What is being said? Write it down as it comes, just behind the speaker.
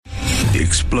The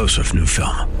explosive new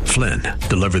film, Flynn,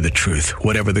 deliver the truth,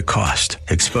 whatever the cost.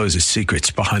 Exposes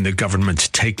secrets behind the government's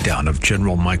takedown of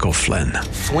General Michael Flynn.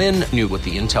 Flynn knew what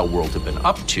the intel world had been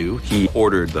up to. He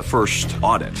ordered the first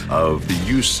audit of the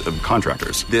use of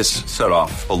contractors. This set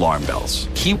off alarm bells.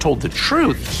 He told the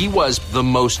truth. He was the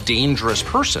most dangerous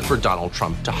person for Donald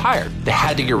Trump to hire. They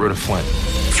had to get rid of Flynn.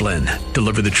 Flynn,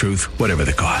 deliver the truth, whatever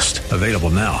the cost. Available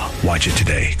now. Watch it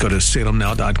today. Go to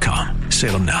salemnow.com.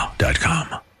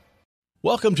 salemnow.com.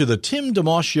 Welcome to the Tim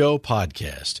DeMoss Show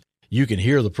podcast. You can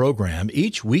hear the program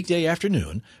each weekday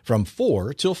afternoon from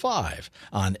 4 till 5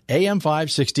 on AM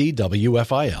 560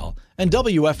 WFIL and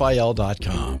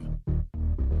WFIL.com.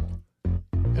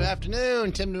 Good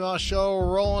afternoon. Tim DeMoss Show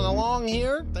rolling along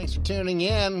here. Thanks for tuning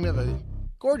in. We have a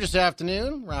gorgeous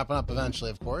afternoon. Wrapping up eventually,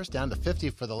 of course. Down to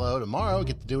 50 for the low tomorrow. We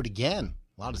get to do it again.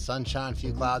 A lot of sunshine, a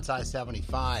few clouds, high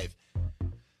 75.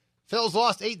 Phils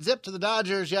lost 8-zip to the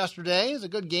Dodgers yesterday. It was a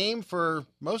good game for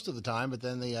most of the time, but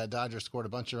then the Dodgers scored a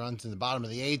bunch of runs in the bottom of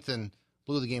the eighth and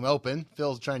blew the game open.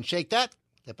 Phils try and shake that.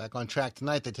 Get back on track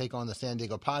tonight. They take on the San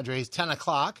Diego Padres, 10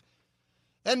 o'clock.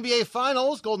 NBA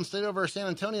Finals, Golden State over San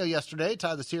Antonio yesterday.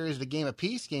 Tied the series at a game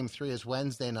apiece. Game 3 is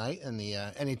Wednesday night. And the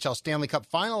NHL Stanley Cup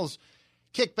Finals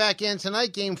kick back in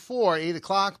tonight. Game 4, 8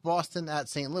 o'clock, Boston at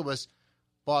St. Louis.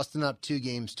 Boston up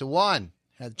 2-1.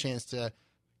 Had a chance to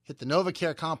hit the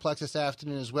NovaCare complex this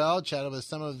afternoon as well. Chatted with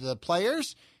some of the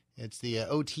players. It's the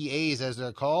OTAs, as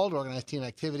they're called, organized team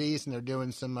activities, and they're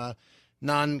doing some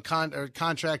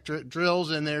non-contract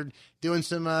drills, and they're doing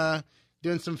some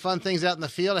fun things out in the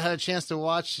field. I had a chance to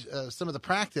watch some of the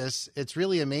practice. It's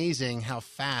really amazing how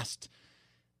fast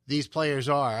these players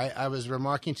are. I was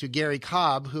remarking to Gary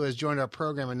Cobb, who has joined our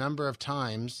program a number of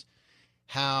times,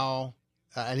 how,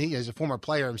 and he is a former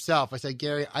player himself. I said,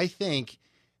 Gary, I think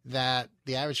that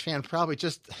the average fan probably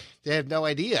they have no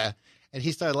idea. And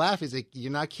he started laughing. He's like,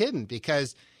 you're not kidding,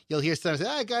 because you'll hear someone say,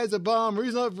 that guy's a bum, or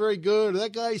he's not very good, or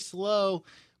that guy's slow.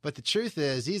 But the truth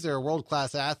is, these are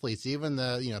world-class athletes. Even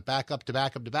the backup to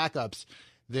backups,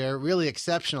 they're really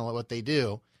exceptional at what they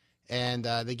do. And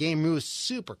the game moves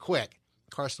super quick.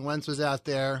 Carson Wentz was out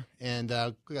there, and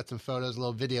we got some photos, a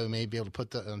little video we may be able to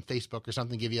put on Facebook or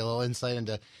something, give you a little insight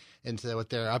into what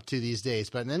they're up to these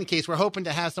days. But in any case, we're hoping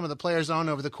to have some of the players on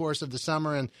over the course of the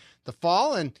summer and the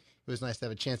fall, and it was nice to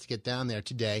have a chance to get down there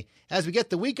today. As we get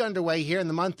the week underway here in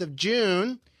the month of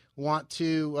June, want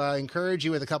to encourage you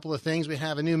with a couple of things. We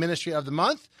have a new Ministry of the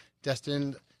Month,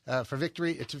 Destined for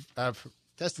Victory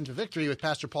with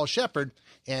Pastor Paul Shepard,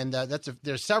 and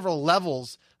there's several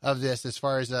levels of this as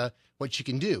far as what you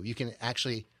can do. You can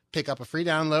actually pick up a free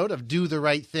download of Do the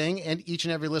Right Thing, and each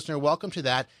and every listener welcome to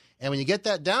that. And when you get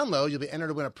that download, you'll be entered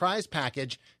to win a prize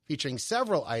package featuring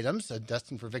several items, a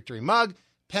Destined for Victory mug,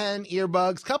 pen,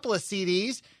 earbuds, couple of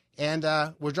CDs, and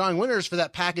we're drawing winners for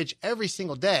that package every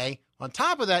single day. On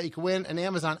top of that, you can win an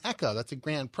Amazon Echo. That's a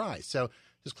grand prize. So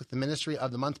just click the Ministry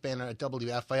of the Month banner at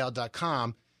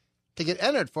WFIL.com to get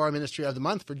entered for our Ministry of the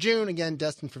Month for June. Again,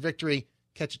 Destined for Victory.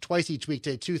 Catch it twice each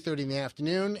weekday, 2:30 in the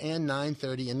afternoon and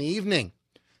 9:30 in the evening.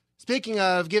 Speaking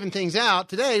of giving things out,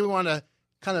 today we want to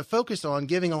kind of focus on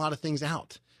giving a lot of things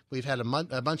out. We've had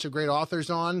a bunch of great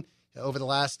authors on over the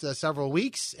last several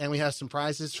weeks, and we have some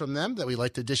prizes from them that we'd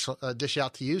like to dish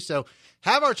out to you. So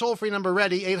have our toll-free number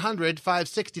ready,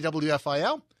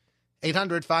 800-560-WFIL,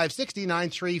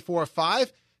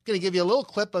 800-560-9345. Going to give you a little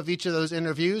clip of each of those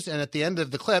interviews, and at the end of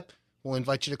the clip, we'll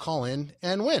invite you to call in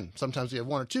and win. Sometimes we have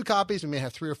 1 or 2 copies. We may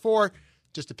have 3 or 4.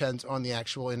 Just depends on the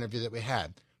actual interview that we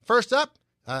had. First up,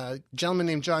 a gentleman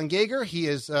named John Gauger. He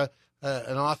is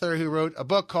an author who wrote a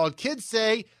book called Kids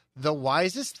Say the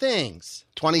Wisest Things,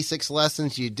 26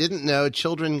 Lessons You Didn't Know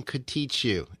Children Could Teach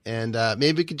You. And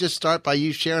maybe we could just start by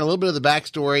you sharing a little bit of the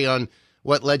backstory on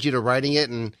what led you to writing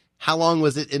it and how long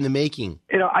was it in the making?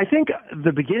 I think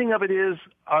the beginning of it is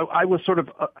I was sort of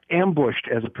ambushed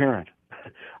as a parent.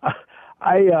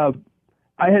 I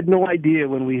had no idea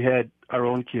when we had our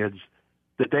own kids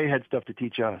that they had stuff to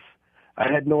teach us. I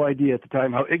had no idea at the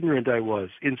time how ignorant I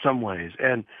was in some ways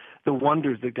and the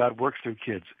wonders that God works through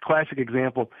kids. Classic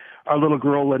example, our little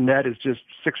girl Lynette is just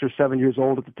 6 or 7 years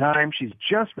old at the time. She's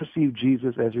just received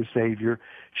Jesus as her Savior.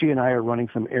 She and I are running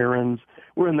some errands.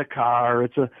 We're in the car.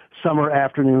 It's a summer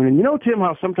afternoon. And you know, Tim,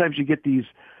 how sometimes you get these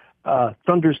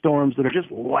thunderstorms that are just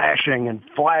lashing and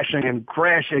flashing and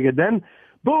crashing, and then,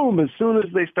 boom, as soon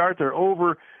as they start, they're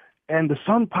over, and the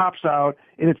sun pops out,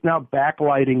 and it's now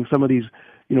backlighting some of these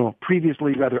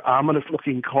previously rather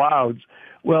ominous-looking clouds.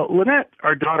 Well, Lynette,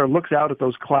 our daughter, looks out at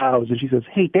those clouds, and she says,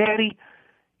 "Hey, Daddy,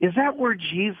 is that where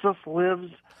Jesus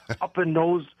lives, up in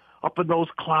those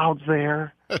clouds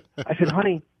there?" I said,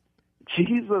 "Honey,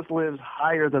 Jesus lives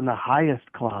higher than the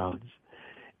highest clouds."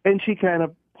 And she kind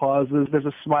of pauses. There's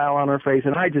a smile on her face,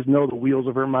 and I just know the wheels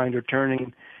of her mind are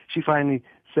turning. She finally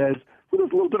says, with a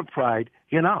little bit of pride,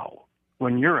 you know,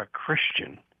 when you're a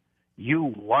Christian,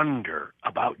 you wonder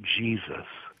about Jesus.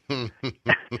 And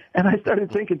I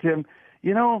started thinking, Tim,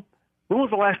 you know, when was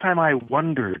the last time I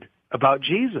wondered about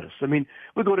Jesus? I mean,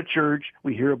 we go to church,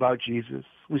 we hear about Jesus,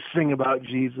 we sing about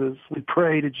Jesus, we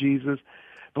pray to Jesus.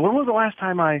 But when was the last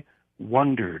time I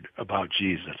wondered about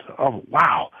Jesus? Oh,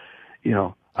 wow. You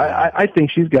know, I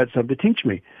think she's got something to teach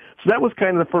me. So that was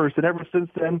kind of the first. And ever since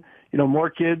then, you know, more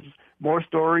kids, more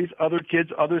stories, other kids,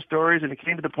 other stories. And it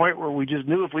came to the point where we just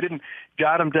knew if we didn't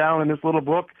jot them down in this little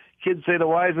book, Kids Say the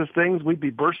Wisest Things, we'd be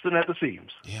bursting at the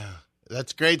seams. Yeah.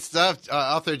 That's great stuff.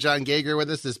 Author John Gauger with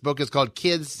us. This book is called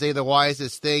Kids Say the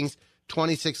Wisest Things,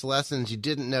 26 Lessons You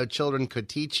Didn't Know Children Could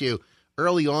Teach You.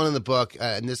 Early on in the book,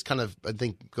 and this kind of, I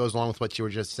think, goes along with what you were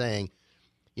just saying,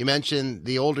 you mentioned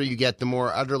the older you get, the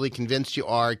more utterly convinced you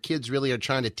are. Kids really are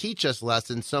trying to teach us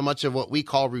lessons. So much of what we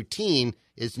call routine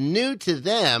is new to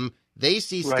them. They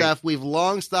see stuff we've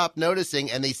long stopped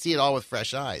noticing, and they see it all with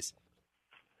fresh eyes.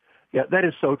 Yeah, that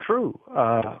is so true.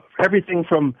 Everything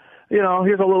from, you know,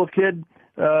 here's a little kid,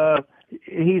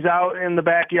 he's out in the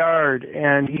backyard,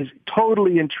 and he's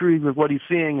totally intrigued with what he's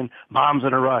seeing, and Mom's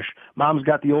in a rush. Mom's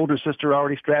got the older sister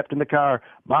already strapped in the car.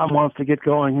 Mom wants to get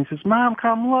going. He says, Mom,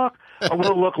 come look. Oh,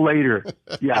 we'll look later.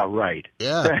 Yeah, right.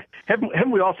 Yeah.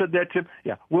 Haven't we all said that, Tim?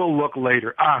 Yeah, we'll look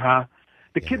later. Uh-huh.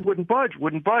 The kid wouldn't budge.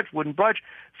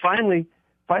 Finally,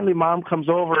 Mom comes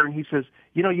over, and he says,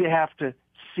 you know, you have to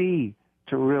see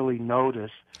to really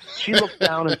notice. She looks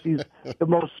down and sees the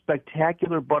most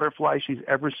spectacular butterfly she's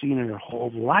ever seen in her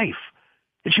whole life.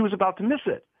 And she was about to miss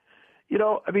it. You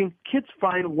know, I mean, kids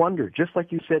find wonder, just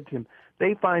like you said, Tim.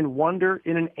 They find wonder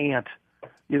in an ant.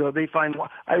 You know,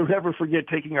 I'll never forget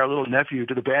taking our little nephew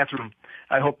to the bathroom.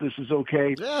 I hope this is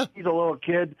okay. Yeah. He's a little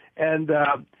kid, and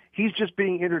he's just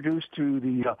being introduced to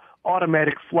the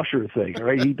automatic flusher thing,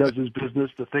 right? He does his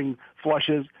business, the thing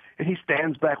flushes, and he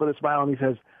stands back with a smile, and he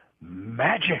says,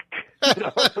 magic. You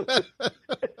know?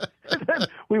 And then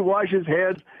we wash his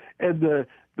hands, and the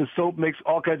soap makes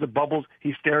all kinds of bubbles.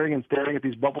 He's staring and staring at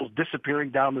these bubbles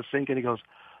disappearing down the sink, and he goes,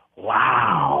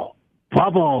 wow,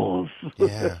 bubbles.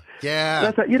 Yeah.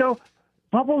 Yeah. That's you know,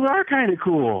 bubbles are kind of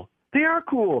cool. They are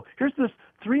cool. Here's this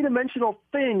three-dimensional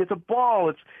thing. It's a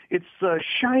ball. It's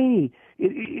shiny.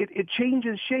 It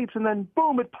changes shapes, and then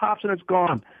boom, it pops and it's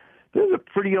gone. There's a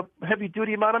pretty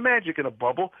heavy-duty amount of magic in a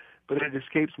bubble, but it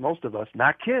escapes most of us.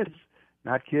 Not kids.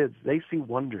 They see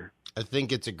wonder. I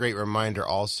think it's a great reminder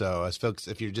also, as folks,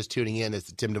 if you're just tuning in, it's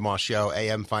the Tim DeMoss Show,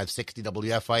 AM 560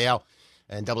 WFIL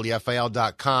and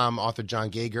WFIL.com. Author John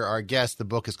Gauger, our guest. The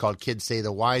book is called Kids Say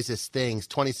the Wisest Things,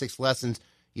 26 Lessons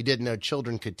You Didn't Know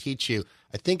Children Could Teach You.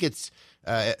 I think it's,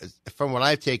 from what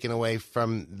I've taken away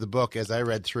from the book as I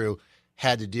read through,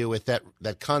 had to do with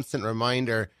that constant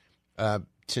reminder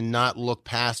to not look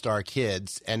past our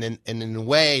kids. And in a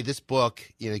way, this book,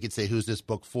 you know, you could say, who's this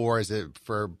book for? Is it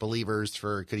for believers?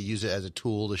 Could you use it as a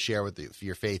tool to share with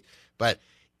your faith? But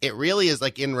it really is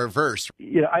like in reverse.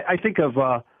 Yeah, I think of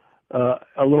a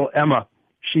little Emma.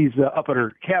 She's up at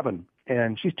her cabin,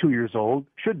 and she's 2 years old,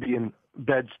 should be in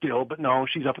bed still, but no,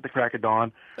 she's up at the crack of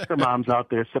dawn. Her mom's out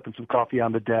there sipping some coffee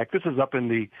on the deck. This is up in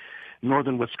the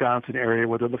northern Wisconsin area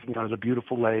where they're looking out at a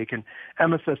beautiful lake. And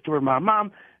Emma says to her mom,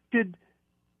 Mom, did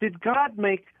God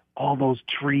make all those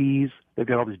trees? They've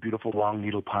got all these beautiful long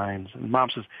needle pines. And Mom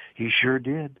says, He sure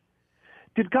did.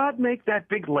 Did God make that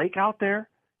big lake out there?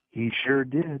 He sure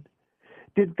did.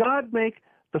 Did God make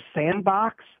the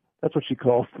sandbox? That's what she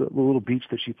calls the little beach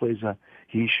that she plays on.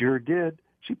 He sure did.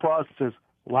 She pauses and says,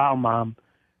 wow, Mom,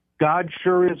 God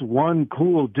sure is one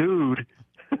cool dude.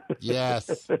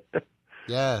 Yes.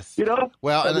 Yes. You know?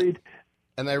 Well,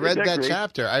 and I read that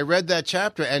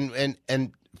chapter.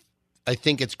 And I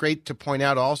think it's great to point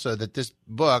out also that this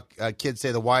book, Kids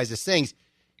Say the Wisest Things,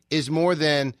 is more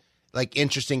than like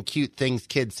interesting, cute things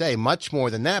kids say. Much more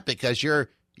than that, because you're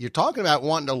talking about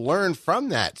wanting to learn from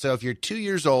that. So if you're 2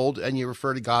 years old and you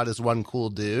refer to God as one cool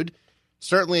dude,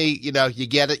 certainly, you know, you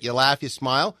get it, you laugh, you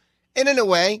smile. And in a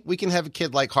way, we can have a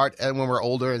kid-like heart and when we're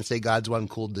older and say God's one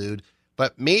cool dude.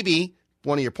 But maybe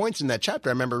one of your points in that chapter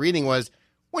I remember reading was,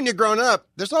 when you're grown up,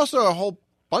 there's also a whole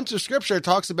bunch of scripture that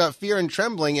talks about fear and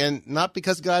trembling, and not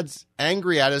because God's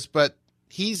angry at us, but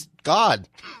he's God.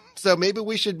 So maybe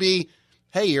we should be,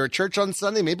 hey, you're at church on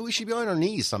Sunday, maybe we should be on our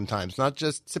knees sometimes, not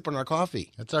just sipping our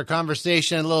coffee. That's our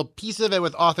conversation, a little piece of it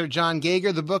with author John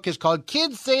Gauger. The book is called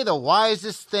Kids Say the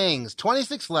Wisest Things,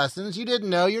 26 Lessons You Didn't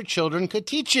Know Your Children Could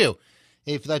Teach You.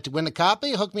 If you'd like to win a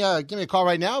copy, hook me up, give me a call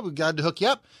right now. We're glad to hook you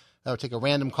up. That would take a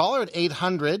random caller at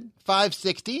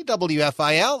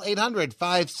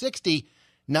 800-560-WFIL,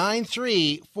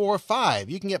 800-560-9345.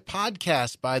 You can get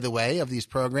podcasts, by the way, of these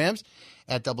programs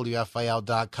at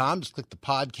WFIL.com. Just click the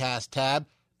podcast tab,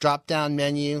 drop-down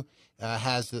menu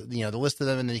has the list of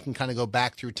them, and then you can kind of go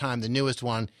back through time. The newest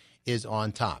one is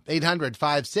on top.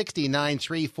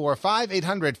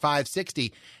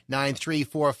 800-560-9345,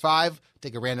 800-560-9345.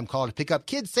 Take a random call to pick up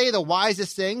Kids Say the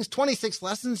Wisest Things, 26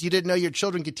 lessons you didn't know your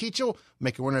children could teach you. We'll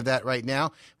make a winner of that right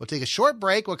now. We'll take a short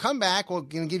break. We'll come back. We'll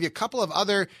give you a couple of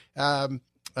other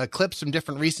clips from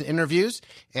different recent interviews,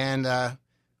 and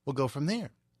we'll go from there.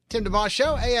 Tim DeMoss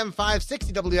Show, AM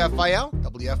 560 WFIL,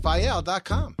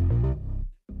 WFIL.com.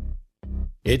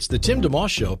 It's the Tim DeMoss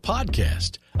Show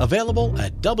podcast, available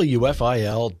at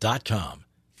WFIL.com.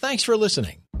 Thanks for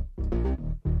listening.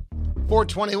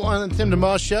 421 on the Tim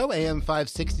DeMoss Show, AM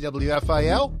 560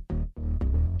 WFIL,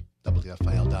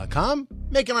 WFIL.com.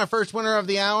 Making our first winner of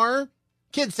the hour.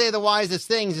 Kids Say the Wisest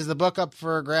Things is the book up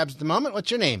for grabs at the moment.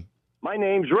 What's your name? My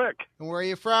name's Rick. And where are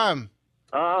you from?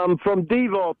 I'm from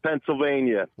Deville,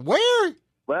 Pennsylvania. Where?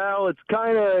 Well, it's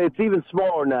even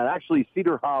smaller than that. Actually,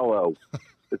 Cedar Hollow.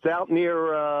 It's out near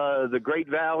the Great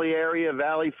Valley area,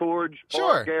 Valley Forge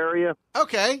Park area.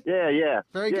 Okay. Yeah.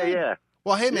 Very good. Yeah.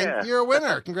 Well, hey, man, you're a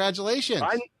winner. Congratulations.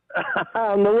 I'm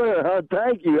the winner. Huh?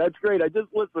 Thank you. That's great. I just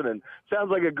listening. Sounds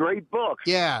like a great book.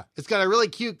 Yeah. It's got a really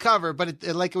cute cover, but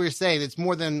it, like we were saying, it's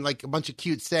more than like a bunch of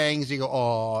cute sayings. You go,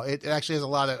 oh, it actually has a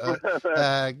lot of,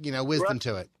 wisdom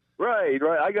to it. Right.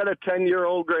 I got a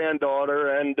 10-year-old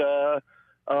granddaughter, and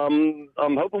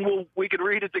I'm hoping we could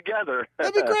read it together.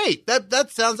 That'd be great.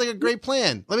 That sounds like a great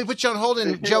plan. Let me put you on hold,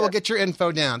 and Joe will get your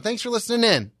info down. Thanks for listening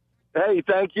in. Hey,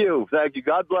 thank you.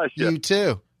 God bless you. You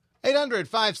too.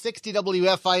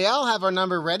 800-560-WFIL. Have our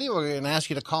number ready. We're going to ask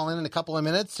you to call in a couple of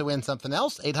minutes to win something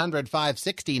else.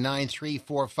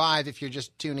 800-560-9345. If you're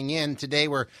just tuning in, today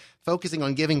we're focusing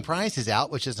on giving prizes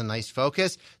out, which is a nice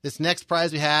focus. This next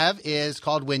prize we have is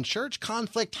called When Church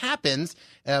Conflict Happens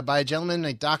by a gentleman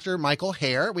named Dr. Michael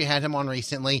Hare. We had him on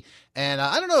recently. And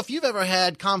I don't know if you've ever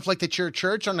had conflict at your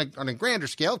church on a grander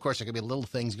scale. Of course, there could be little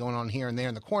things going on here and there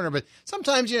in the corner, but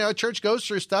sometimes, a church goes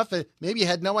through stuff that maybe you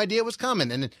had no idea was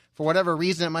coming. And for whatever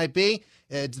reason it might be,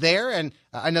 it's there. And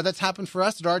I know that's happened for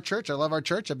us at our church. I love our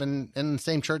church. I've been in the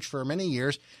same church for many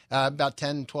years. About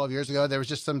 10, 12 years ago, there was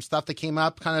just some stuff that came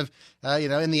up kind of,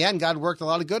 in the end, God worked a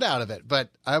lot of good out of it. But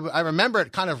I remember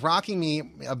it kind of rocking me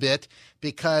a bit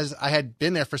because I had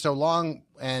been there for so long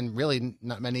and really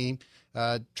not many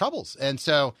troubles. And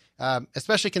so,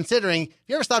 especially considering, if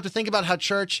you ever stop to think about how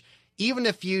church, even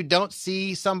if you don't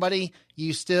see somebody,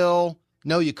 you still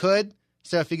know you could.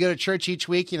 So if you go to church each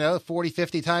week, 40,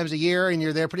 50 times a year, and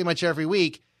you're there pretty much every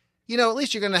week, at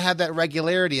least you're going to have that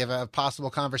regularity of a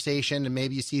possible conversation, and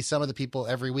maybe you see some of the people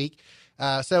every week.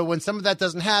 So when some of that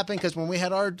doesn't happen, because when we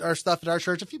had our stuff at our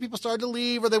church, a few people started to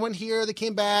leave, or they went here, they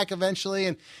came back eventually,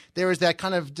 and there was that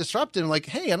kind of disruption, like,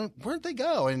 hey, where'd they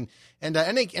go? And in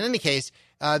any case,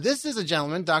 this is a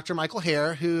gentleman, Dr. Michael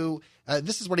Hare, who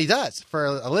this is what he does for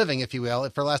a living, if you will.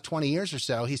 For the last 20 years or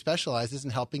so, he specializes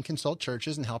in helping consult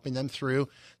churches and helping them through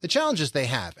the challenges they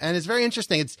have. And it's very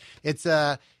interesting. It's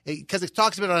because it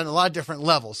talks about it on a lot of different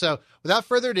levels. So without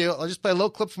further ado, I'll just play a little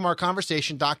clip from our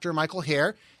conversation. Dr. Michael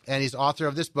Hare, and he's author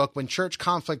of this book, When Church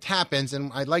Conflict Happens.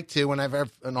 And I'd like to, when I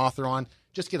have an author on,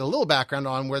 just get a little background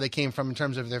on where they came from in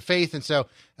terms of their faith. And so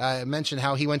I mentioned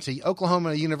how he went to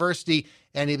Oklahoma University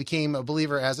and he became a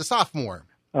believer as a sophomore.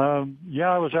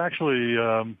 I was actually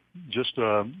just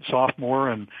a sophomore,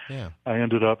 and I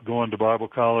ended up going to Bible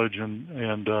college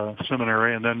and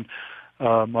seminary. And then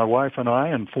my wife and I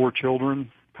and 4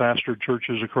 children pastored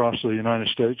churches across the United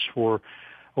States for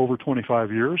over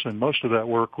 25 years, and most of that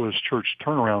work was church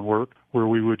turnaround work, where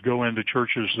we would go into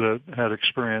churches that had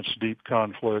experienced deep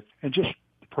conflict and just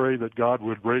pray that God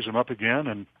would raise them up again.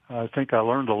 And I think I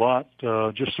learned a lot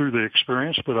just through the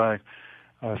experience, but I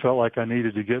felt like I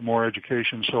needed to get more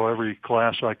education, so every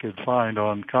class I could find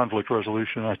on conflict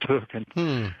resolution I took, and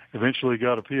eventually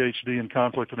got a PhD in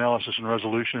conflict analysis and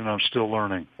resolution, and I'm still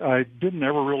learning. I didn't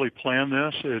ever really plan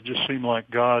this. It just seemed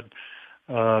like God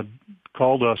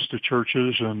called us to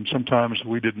churches, and sometimes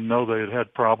we didn't know they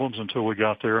had problems until we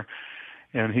got there.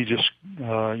 And he just,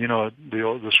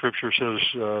 the scripture says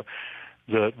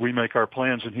that we make our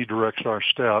plans and he directs our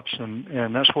steps,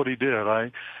 and that's what he did.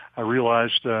 I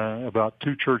realized about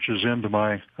 2 churches into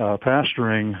my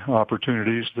pastoring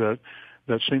opportunities that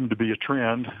seemed to be a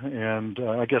trend, and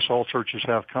I guess all churches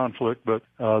have conflict, but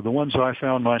the ones I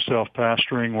found myself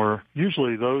pastoring were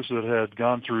usually those that had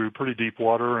gone through pretty deep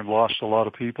water and lost a lot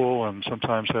of people and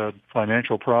sometimes had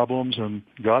financial problems, and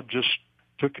God just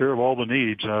took care of all the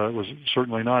needs. It was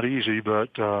certainly not easy,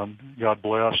 but God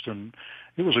blessed, and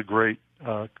it was a great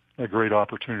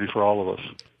opportunity for all of us.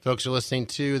 Folks are listening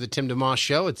to the Tim DeMoss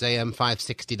Show. It's AM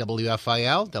 560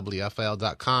 WFIL,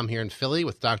 WFIL.com here in Philly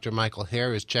with Dr. Michael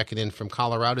Hare, who's checking in from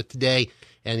Colorado today,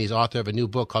 and he's author of a new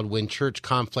book called When Church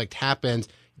Conflict Happens.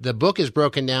 The book is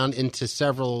broken down into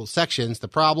several sections, the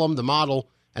problem, the model,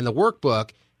 and the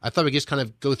workbook. I thought we'd just kind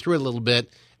of go through it a little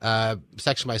bit,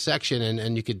 section by section,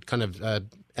 and you could kind of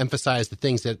emphasize the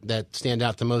things that stand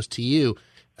out the most to you.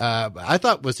 I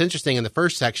thought what's interesting in the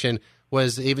first section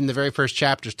was even the very first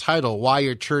chapter's title, Why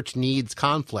Your Church Needs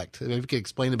Conflict. Maybe you could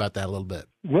explain about that a little bit.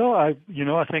 Well, I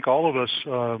think all of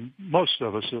us, most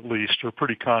of us at least, are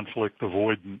pretty conflict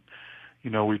avoidant.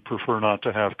 We prefer not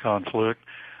to have conflict.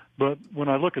 But when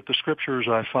I look at the scriptures,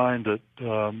 I find that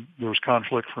there was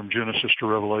conflict from Genesis to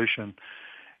Revelation.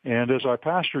 And as I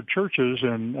pastored churches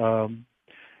and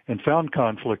found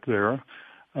conflict there,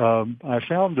 I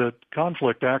found that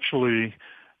conflict actually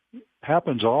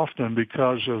happens often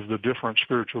because of the different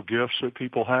spiritual gifts that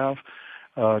people have.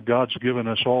 God's given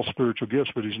us all spiritual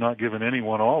gifts, but he's not given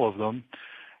anyone all of them.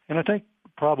 And I think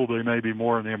probably maybe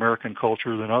more in the American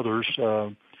culture than others.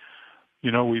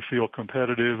 We feel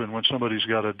competitive, and when somebody's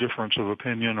got a difference of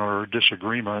opinion or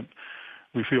disagreement,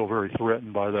 we feel very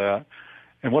threatened by that.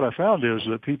 And what I found is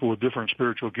that people with different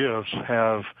spiritual gifts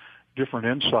have different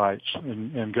insights,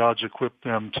 and God's equipped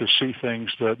them to see things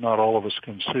that not all of us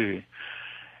can see.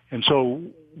 And so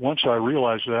once I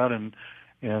realized that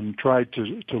and tried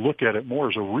to look at it more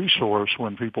as a resource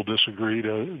when people disagreed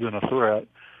than a threat,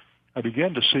 I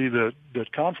began to see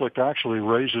that conflict actually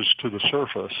raises to the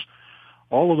surface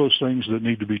all of those things that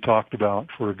need to be talked about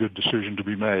for a good decision to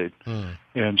be made.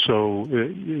 And so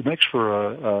it makes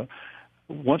for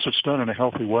once it's done in a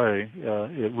healthy way,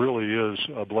 it really is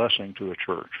a blessing to the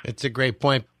church. It's a great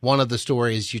point. One of the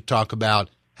stories you talk about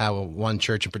how one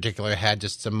church in particular had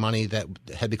just some money that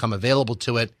had become available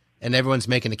to it, and everyone's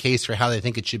making a case for how they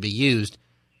think it should be used.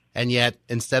 And yet,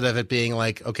 instead of it being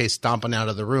like, okay, stomping out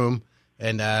of the room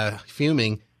and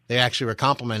fuming, they actually were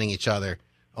complimenting each other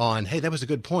on, hey, that was a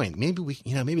good point. Maybe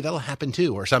maybe that'll happen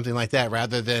too, or something like that,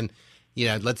 rather than,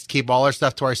 let's keep all our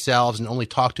stuff to ourselves and only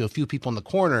talk to a few people in the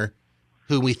corner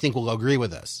who we think will agree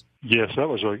with us. Yes, that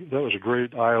was a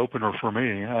great eye opener for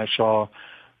me. I saw,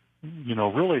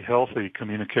 really healthy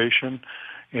communication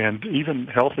and even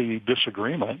healthy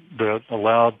disagreement that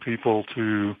allowed people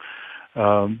to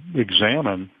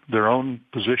examine their own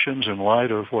positions in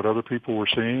light of what other people were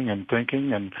seeing and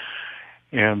thinking, and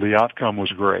the outcome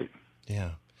was great.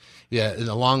 Yeah, and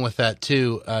along with that,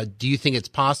 too, do you think it's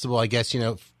possible, I guess,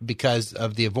 because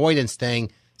of the avoidance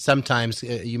thing, sometimes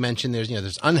you mentioned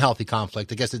there's unhealthy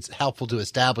conflict. I guess it's helpful to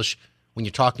establish when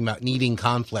you're talking about needing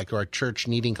conflict or a church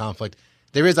needing conflict.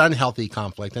 There is unhealthy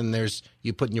conflict, and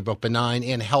you put in your book benign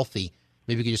and healthy.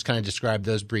 Maybe you could just kind of describe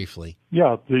those briefly.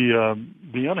 Yeah, the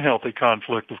unhealthy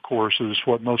conflict, of course, is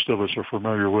what most of us are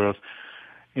familiar with.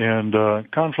 And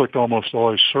conflict almost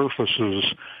always surfaces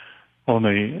in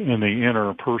the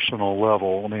interpersonal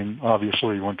level. I mean,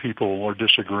 obviously, when people are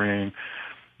disagreeing,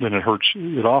 then it hurts.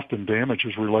 It often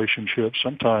damages relationships,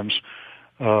 sometimes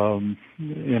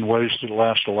in ways that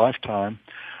last a lifetime.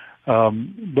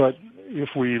 But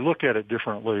if we look at it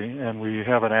differently and we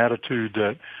have an attitude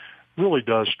that really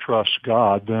does trust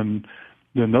God, then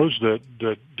those that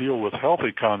deal with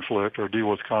healthy conflict or deal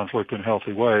with conflict in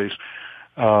healthy ways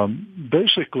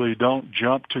basically don't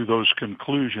jump to those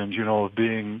conclusions, of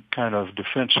being kind of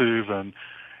defensive and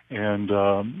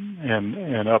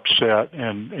upset,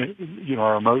 and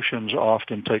our emotions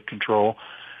often take control.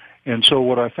 And so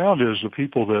what I found is the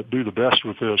people that do the best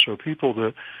with this are people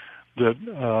that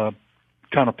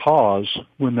kind of pause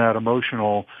when that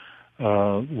emotional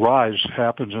rise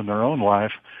happens in their own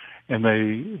life, and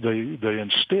they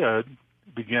instead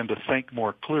begin to think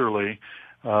more clearly.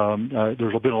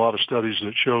 There's been a lot of studies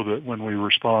that show that when we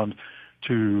respond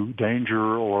to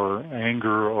danger or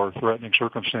anger or threatening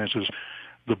circumstances,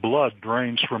 the blood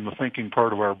drains from the thinking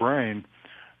part of our brain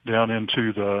down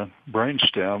into the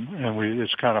brainstem, and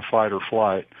it's kind of fight or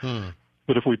flight.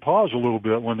 But if we pause a little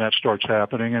bit when that starts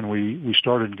happening and we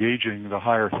start engaging the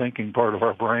higher thinking part of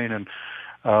our brain, and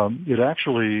it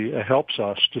actually helps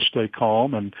us to stay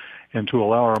calm and to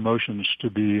allow our emotions to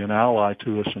be an ally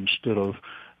to us instead of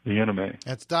the enemy.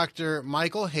 That's Dr.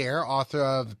 Michael Hare, author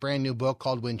of a brand new book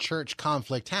called When Church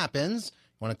Conflict Happens.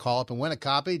 Want to call up and win a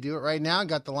copy? Do it right now.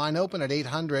 Got the line open at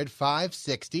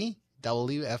 800-560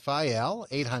 WFIL,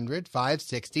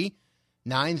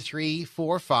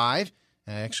 800-560-9345.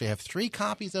 And I actually have 3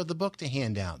 copies of the book to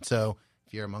hand out. So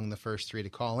if you're among the first 3 to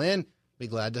call in, be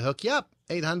glad to hook you up.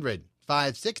 800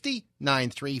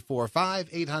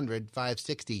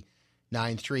 800-560-9345,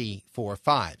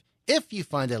 800-560-9345. If you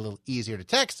find it a little easier to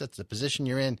text, that's the position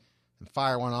you're in, and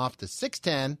fire one off to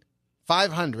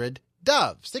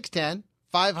 610-500-DOVE,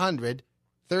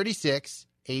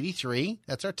 610-500-3683.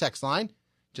 That's our text line.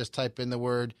 Just type in the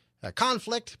word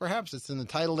conflict, perhaps. It's in the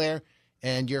title there,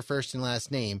 and your first and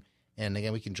last name. And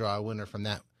again, we can draw a winner from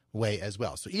that way as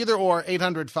well. So either or,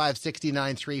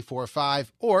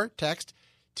 800-560-9345, or text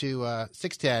to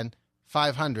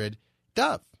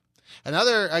 610-500-DOVE.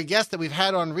 Another guest that we've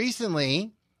had on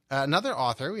recently, another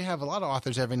author. We have a lot of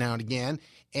authors every now and again.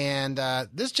 And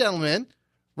this gentleman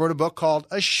wrote a book called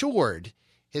Assured.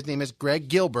 His name is Greg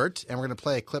Gilbert, and we're going to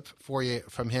play a clip for you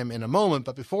from him in a moment.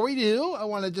 But before we do, I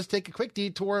want to just take a quick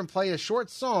detour and play a short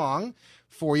song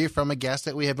for you from a guest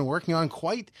that we have been working on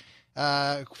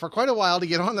for quite a while to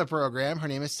get on the program. Her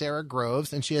name is Sarah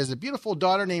Groves, and she has a beautiful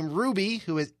daughter named Ruby,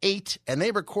 who is 8, and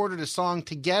they recorded a song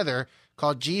together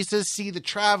called Jesus See the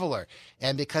Traveler.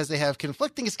 And because they have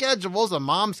conflicting schedules, a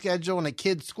mom schedule and a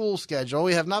kid's school schedule,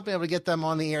 we have not been able to get them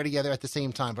on the air together at the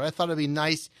same time. But I thought it'd be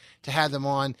nice to have them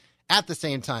on at the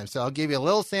same time. So I'll give you a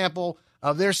little sample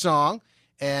of their song.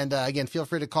 And again, feel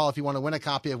free to call if you want to win a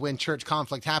copy of When Church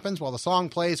Conflict Happens while the song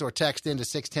plays, or text into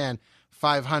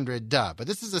 610-500-DOVE. But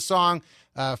this is a song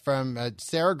from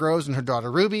Sarah Groves and her daughter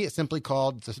Ruby. It's simply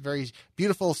called, it's a very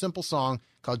beautiful, simple song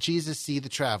called Jesus See the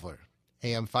Traveler.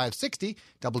 AM 560,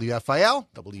 WFIL,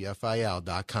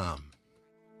 WFIL.com.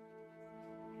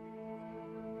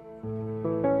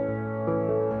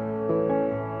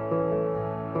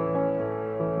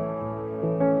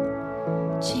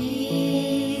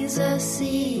 Jesus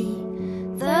see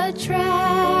the traveler,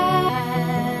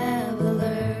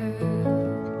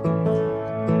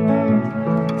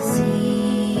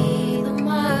 see the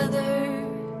mother,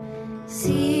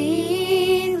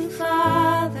 see the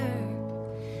father,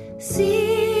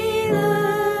 see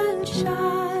the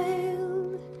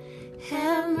child,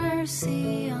 have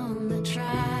mercy on the traveler.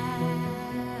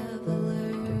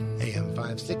 AM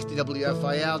 560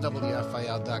 WFIL,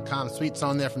 WFIL.com. Sweet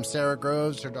song there from Sarah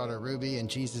Groves, her daughter Ruby, and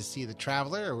Jesus See the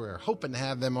Traveler. We're hoping to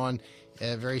have them on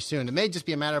very soon. It may just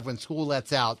be a matter of when school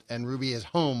lets out and Ruby is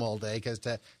home all day, because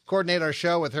to coordinate our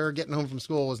show with her getting home from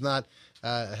school has not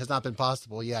been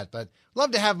possible yet. But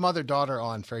love to have mother-daughter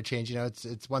on for a change. You know,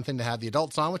 it's one thing to have the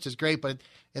adults on, which is great, but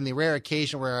in the rare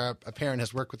occasion where a parent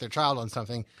has worked with their child on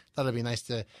something, thought it'd be nice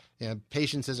to,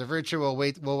 patience is a virtue.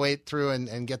 We'll wait through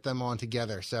and get them on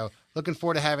together. So looking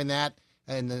forward to having that,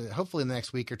 and hopefully in the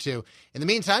next week or two. In the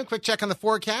meantime, quick check on the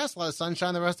forecast. A lot of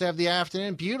sunshine the rest of the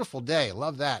afternoon. Beautiful day.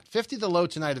 Love that. 50 the low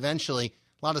tonight eventually.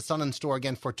 A lot of sun in store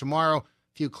again for tomorrow.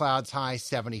 Few clouds, high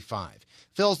 75.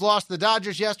 Phils lost to the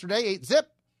Dodgers yesterday, 8-0. It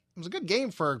was a good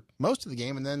game for most of the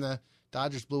game, and then the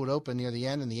Dodgers blew it open near the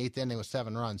end. In the 8th inning, it was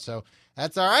 7 runs. So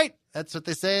that's all right. That's what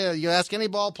they say. You ask any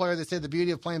ball player, they say the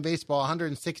beauty of playing baseball,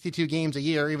 162 games a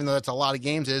year, even though that's a lot of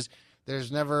games, is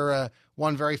there's never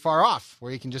one very far off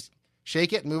where you can just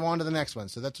shake it and move on to the next one.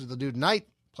 So that's what they'll do tonight,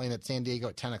 playing at San Diego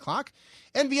at 10 o'clock.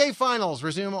 NBA Finals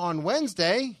resume on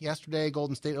Wednesday. Yesterday,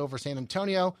 Golden State over San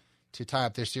Antonio to tie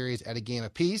up their series at a game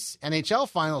apiece. NHL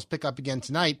Finals pick up again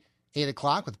tonight, 8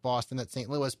 o'clock, with Boston at St.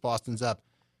 Louis. Boston's up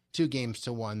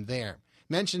 2-1 there.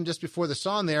 Mentioned just before the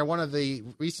song there, one of the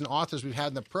recent authors we've had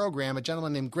in the program, a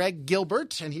gentleman named Greg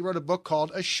Gilbert, and he wrote a book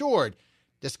called Assured.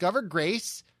 Discover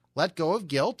grace, let go of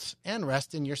guilt, and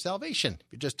rest in your salvation. If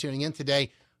you're just tuning in today,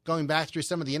 going back through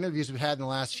some of the interviews we've had in the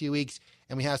last few weeks,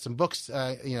 and we have some books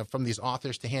from these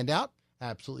authors to hand out,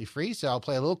 absolutely free. So I'll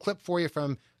play a little clip for you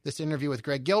from this interview with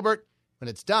Greg Gilbert. When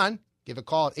it's done, give a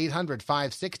call at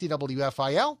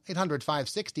 800-560-WFIL,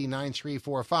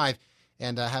 800-560-9345,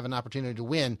 and have an opportunity to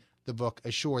win the book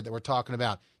Assured that we're talking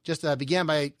about. Just began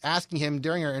by asking him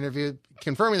during our interview,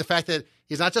 confirming the fact that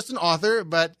he's not just an author,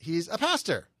 but he's a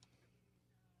pastor.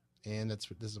 And this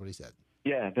is what he said.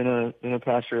 Yeah, I've been a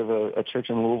pastor of a church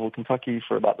in Louisville, Kentucky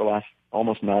for about the last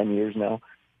almost 9 years now.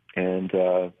 And,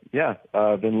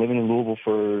 I've been living in Louisville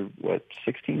for,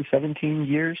 16, 17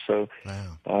 years. So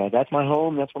that's my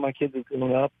home. That's where my kids have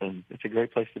grown up, and it's a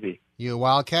great place to be. You a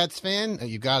Wildcats fan?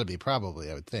 You got to be,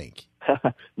 probably, I would think.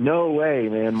 No way,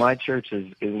 man. My church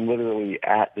is literally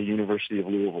at the University of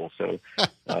Louisville, so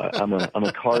I'm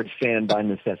a Cards fan by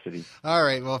necessity. All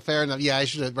right, well, fair enough. Yeah, I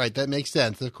should have. Right, that makes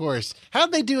sense. Of course. How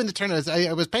did they do in the tournament?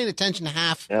 I was paying attention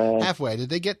halfway. Did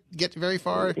they get very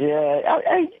far? Yeah,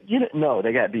 no,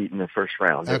 they got beat in the first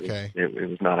round. Okay, it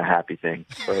was not a happy thing,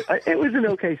 but it was an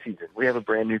okay season. We have a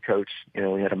brand new coach.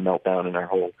 We had a meltdown in our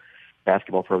whole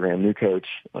basketball program. New coach,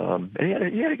 and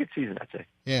he had a good season, I'd say.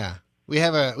 Yeah. We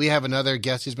have another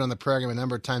guest who's been on the program a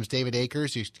number of times, David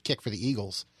Akers, who used to kick for the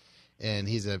Eagles. and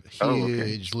he's a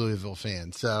huge Louisville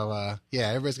fan. So yeah,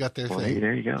 everybody's got their thing.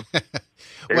 There you go.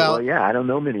 Well, yeah, I don't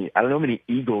know many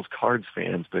Eagles Cards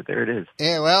fans, but there it is.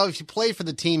 Yeah, well, if you play for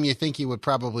the team, you think you would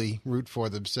probably root for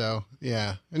them. So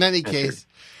yeah. In any case,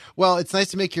 well, it's nice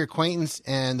to make your acquaintance,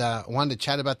 and wanted to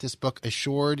chat about this book,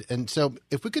 Assured. And so,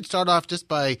 if we could start off just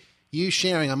by you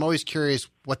sharing, I'm always curious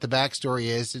what the backstory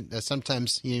is. And,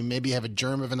 sometimes you maybe have a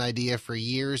germ of an idea for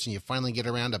years, and you finally get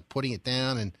around to putting it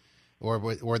down, and or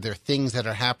there are things that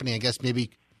are happening. I guess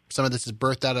maybe some of this is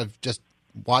birthed out of just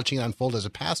watching it unfold as a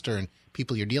pastor and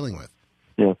people you're dealing with.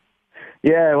 Yeah.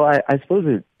 Well, I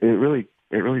suppose it really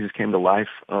just came to life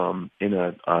in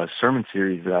a sermon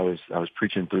series that I was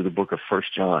preaching through the book of 1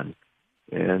 John,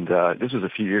 and this was a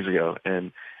few years ago.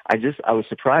 And I was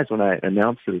surprised when I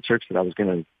announced to the church that I was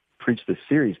going to preach this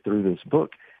series through this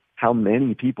book, how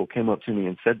many people came up to me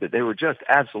and said that they were just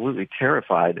absolutely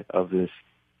terrified of this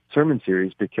sermon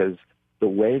series, because the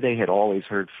way they had always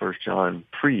heard 1 John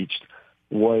preached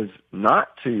was not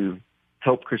to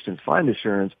help Christians find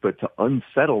assurance, but to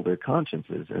unsettle their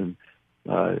consciences. And,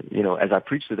 as I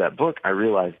preached through that book, I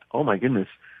realized, oh my goodness,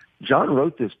 John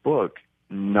wrote this book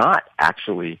not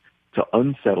actually to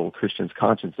unsettle Christians'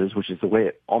 consciences, which is the way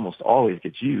it almost always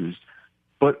gets used,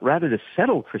 but rather to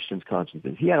settle Christians'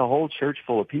 consciences. He had a whole church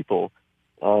full of people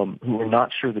who were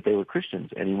not sure that they were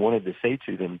Christians, and he wanted to say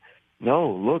to them,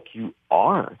 no, look, you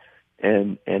are.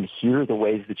 And here are the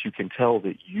ways that you can tell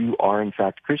that you are, in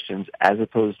fact, Christians, as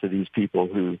opposed to these people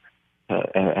who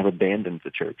have abandoned the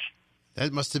church.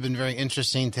 That must have been very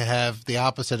interesting to have the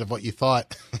opposite of what you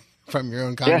thought from your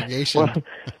own congregation.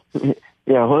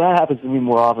 Well, that happens to me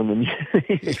more often than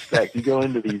you expect. You go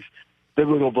into these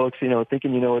biblical books,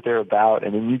 thinking you know what they're about,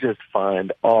 and then you just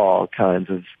find all kinds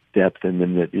of depth in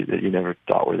them that you never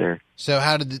thought were there. So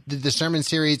how did the sermon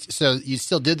series, so you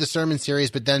still did the sermon series,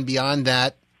 but then beyond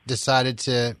that, decided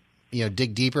to,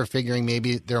 dig deeper, figuring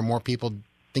maybe there are more people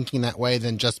thinking that way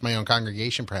than just my own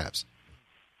congregation, perhaps?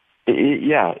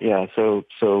 Yeah. So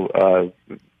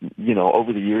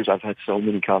over the years, I've had so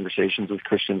many conversations with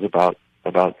Christians about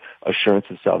assurance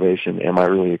of salvation. Am I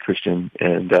really a Christian?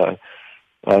 And,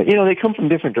 they come from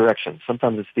different directions.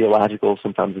 Sometimes it's theological.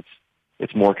 Sometimes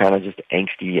it's more kind of just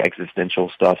angsty existential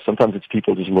stuff. Sometimes it's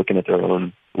people just looking at their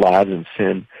own lives and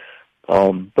sin.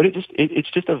 But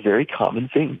it's just a very common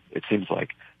thing, it seems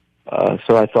like.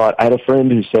 So I thought, I had a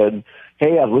friend who said,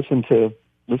 hey, I've listened to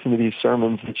these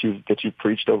sermons that you've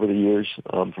preached over the years,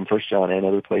 from 1 John and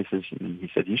other places. And he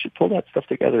said, you should pull that stuff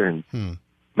together and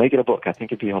make it a book. I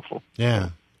think it'd be helpful. Yeah.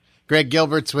 Greg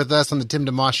Gilbert's with us on the Tim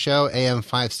DeMoss Show, AM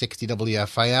 560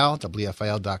 WFIL,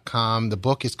 WFIL.com. The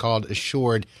book is called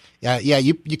Assured.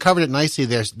 You covered it nicely.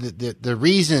 There's the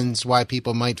reasons why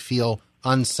people might feel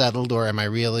unsettled, or am I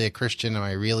really a Christian? Am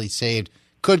I really saved?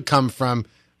 Could come from,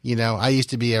 I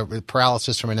used to be a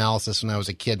paralysis from analysis when I was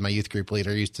a kid. My youth group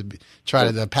leader used to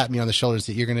try to pat me on the shoulder and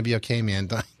say, you're going to be okay, man.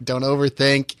 Don't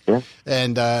overthink. Yeah.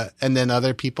 And then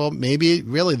other people, maybe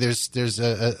really there's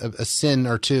a sin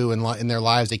or two in their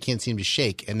lives they can't seem to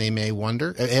shake, and they may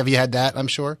wonder. Have you had that, I'm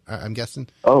sure? I'm guessing?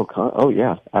 Oh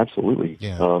yeah, absolutely.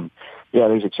 Yeah.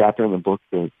 There's a chapter in the book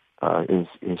that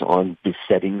is on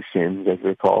besetting sins, as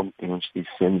they're called, these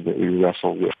sins that we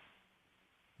wrestle with.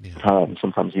 Yeah.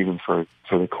 Sometimes even for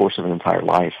the course of an entire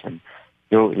life. And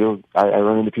I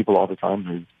run into people all the time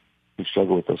who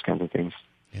struggle with those kinds of things.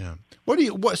 Yeah.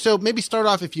 So maybe start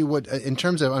off, if you would, in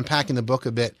terms of unpacking the book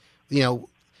a bit.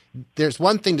 There's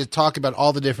one thing to talk about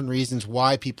all the different reasons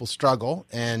why people struggle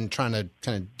and trying to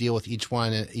kind of deal with each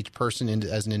person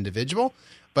as an individual.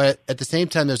 But at the same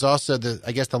time, there's also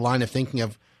the line of thinking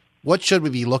of what should we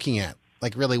be looking at?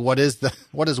 Like, really, what does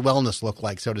wellness look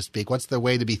like, so to speak? What's the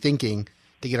way to be thinking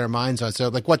to get our minds on? So,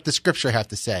 like, what the Scripture have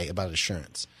to say about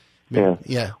assurance? Yeah.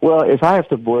 Well, if I have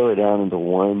to boil it down into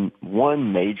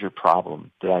one major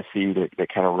problem that I see that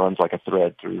kind of runs like a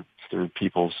thread through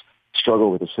people's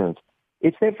struggle with assurance,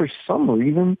 it's that for some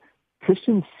reason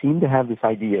Christians seem to have this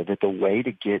idea that the way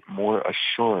to get more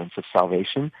assurance of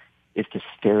salvation is to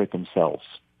stare at themselves.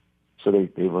 So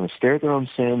they want to stare at their own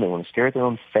sin, they want to stare at their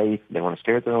own faith, they want to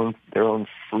stare at their own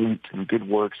fruit and good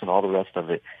works and all the rest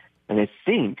of it. And they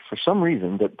think, for some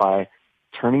reason, that by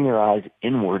turning their eyes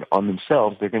inward on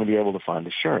themselves, they're going to be able to find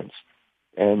assurance.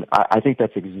 And I think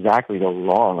that's exactly the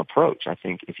wrong approach. I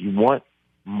think if you want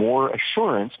more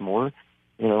assurance, more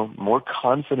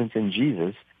confidence in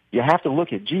Jesus, you have to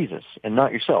look at Jesus and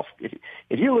not yourself.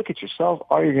 If you look at yourself,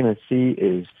 all you're going to see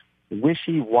is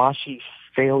wishy-washy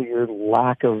failure,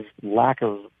 lack of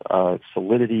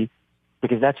solidity,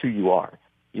 because that's who you are.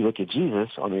 You look at Jesus,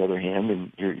 on the other hand,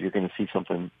 and you're going to see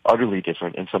something utterly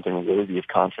different and something worthy of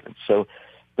confidence. So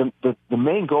the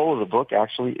main goal of the book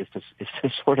actually is to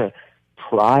sort of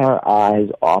pry our eyes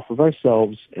off of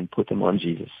ourselves and put them on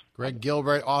Jesus. Greg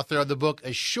Gilbert, author of the book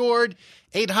Assured,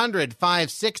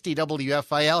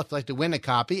 800-560-WFIL. If you'd like to win a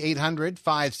copy,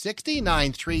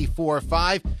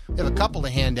 800-560-9345. We have a couple to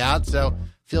hand out, so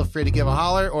feel free to give a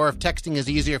holler. Or if texting is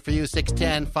easier for you,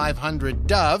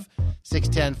 610-500-DOVE,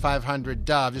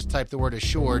 610-500-DOVE. Just type the word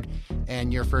Assured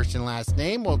and your first and last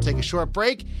name. We'll take a short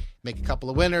break, make a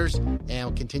couple of winners, and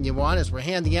we'll continue on as we're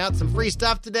handing out some free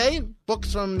stuff today,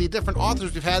 books from the different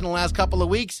authors we've had in the last couple of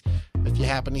weeks. If you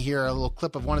happen to hear a little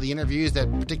clip of one of the interviews that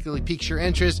particularly piques your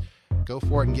interest, go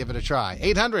for it and give it a try.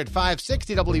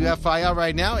 800-560-WFIL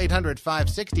right now,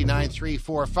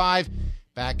 800-560-9345.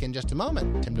 Back in just a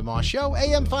moment. Tim DeMoss Show,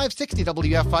 AM 560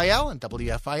 WFIL and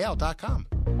WFIL.com.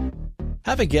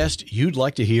 Have a guest you'd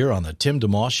like to hear on the Tim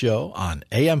DeMoss Show on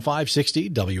AM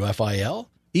 560 WFIL?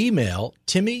 Email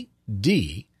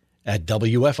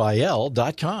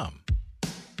timmyd@WFIL.com.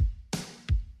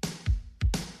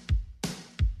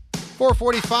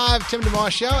 445, Tim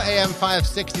DeMoss Show, AM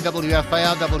 560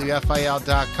 WFIL,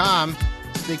 WFIL.com.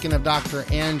 Speaking of Dr.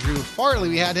 Andrew Farley,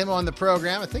 we had him on the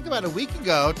program, I think about a week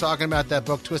ago, talking about that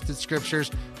book, Twisted Scriptures.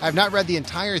 I've not read the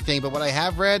entire thing, but what I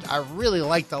have read, I really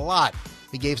liked a lot.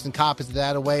 We gave some copies of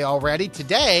that away already.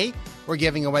 Today, we're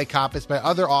giving away copies by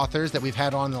other authors that we've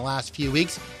had on in the last few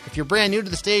weeks. If you're brand new to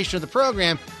the station or the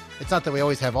program, it's not that we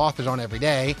always have authors on every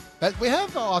day, but we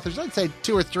have authors, I'd say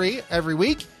 2 or 3 every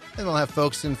week. And we'll have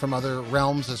folks in from other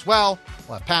realms as well.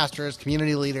 We'll have pastors,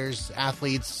 community leaders,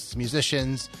 athletes,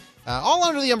 musicians, all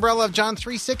under the umbrella of John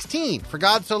 3:16. For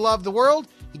God so loved the world,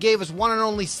 he gave his one and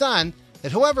only Son,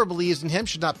 that whoever believes in him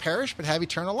should not perish but have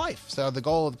eternal life. So the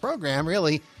goal of the program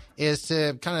really is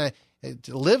to kind of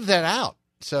live that out.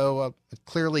 So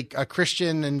clearly a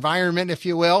Christian environment, if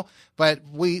you will. But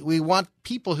we want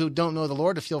people who don't know the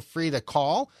Lord to feel free to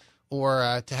call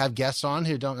or to have guests on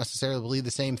who don't necessarily believe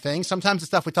the same thing. Sometimes the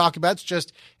stuff we talk about is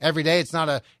just every day. It's not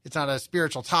a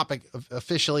spiritual topic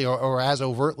officially or as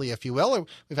overtly, if you will. Or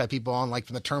we've had people on like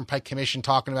from the Turnpike Commission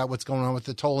talking about what's going on with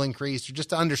the toll increase, or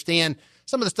just to understand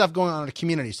some of the stuff going on in the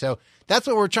community. So that's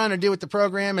what we're trying to do with the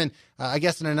program. And I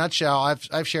guess in a nutshell,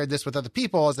 I've shared this with other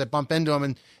people as I bump into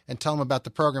them and tell them about the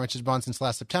program, which has been on since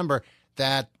last September,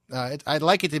 that I'd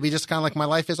like it to be just kind of like my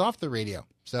life is off the radio.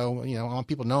 So, I want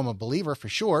people to know I'm a believer for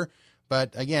sure.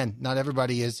 But again, not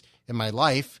everybody is in my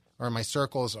life or in my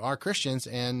circles are Christians.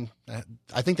 And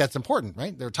I think that's important,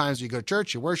 right? There are times you go to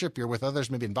church, you worship, you're with others,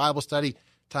 maybe in Bible study,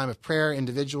 time of prayer,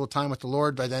 individual time with the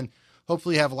Lord. But then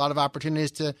hopefully you have a lot of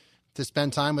opportunities to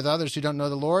spend time with others who don't know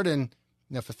the Lord and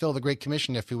fulfill the Great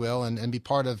Commission, if you will, and be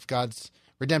part of God's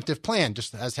redemptive plan,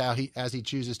 just as he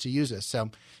chooses to use us.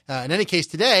 So in any case,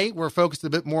 today we're focused a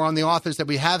bit more on the authors that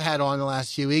we have had on the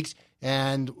last few weeks.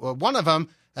 And one of them,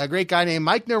 a great guy named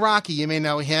Mike Nawrocki. You may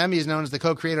know him. He's known as the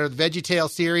co-creator of the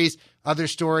VeggieTales series, other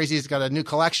stories. He's got a new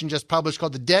collection just published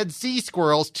called The Dead Sea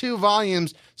Squirrels, 2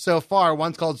 volumes so far.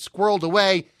 One's called Squirreled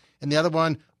Away, and the other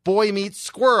one, Boy Meets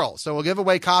Squirrel. So we'll give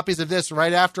away copies of this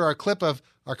right after our clip of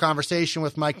our conversation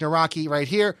with Mike Nawrocki right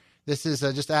here. This is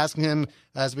just asking him,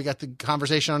 as we got the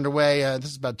conversation underway,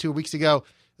 this is about 2 weeks ago,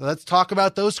 let's talk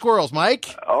about those squirrels,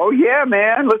 Mike. Oh, yeah,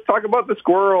 man. Let's talk about the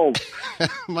squirrels.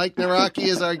 Mike Nawrocki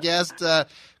is our guest,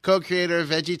 co-creator of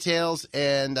VeggieTales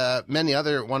and many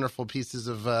other wonderful pieces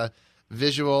of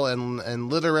visual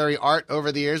and literary art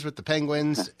over the years with the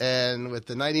Penguins and with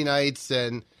the Nighty Nights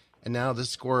and now the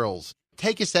squirrels.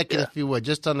 Take a second, if you would,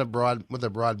 just with a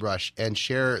broad brush, and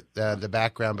share the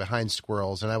background behind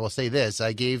squirrels. And I will say this: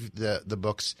 I gave the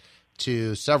books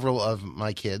to several of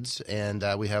my kids, and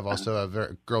we have also a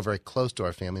girl very close to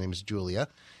our family named Julia,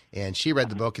 and she read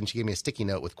the book and she gave me a sticky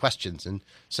note with questions. And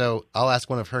so I'll ask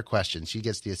one of her questions. She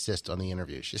gets the assist on the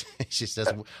interview. She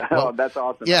says, "Oh, that's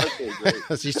awesome." Yeah, okay,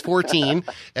 great. She's 14,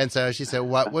 and so she said,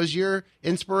 "What was your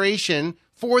inspiration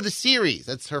for the series?"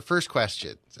 That's her first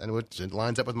question, and it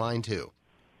lines up with mine too.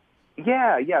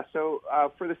 Yeah. So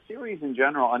for the series in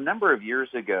general, a number of years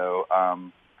ago,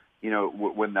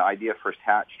 when the idea first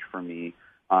hatched for me,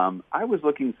 I was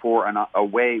looking for a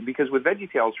way, because with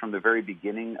VeggieTales from the very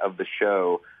beginning of the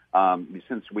show,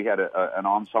 since we had an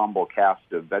ensemble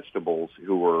cast of vegetables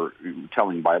who were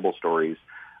telling Bible stories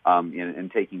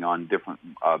and taking on different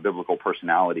biblical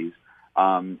personalities,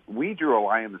 we drew a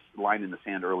line in the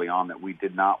sand early on that we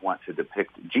did not want to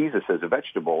depict Jesus as a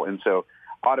vegetable. And so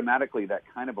automatically that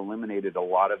kind of eliminated a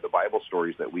lot of the Bible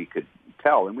stories that we could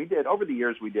tell. And we did, over the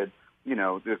years, we did,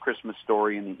 the Christmas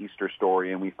story and the Easter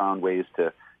story, and we found ways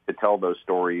to tell those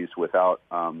stories without,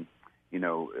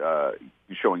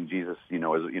 showing Jesus,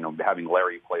 as having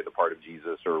Larry play the part of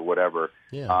Jesus or whatever.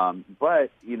 Yeah.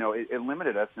 But it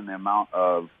limited us in the amount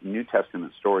of New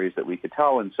Testament stories that we could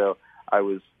tell, and so I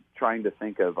was trying to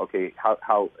think of, okay,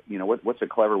 how what's a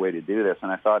clever way to do this,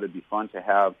 and I thought it'd be fun to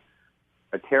have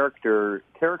a characters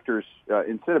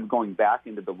instead of going back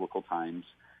into biblical times,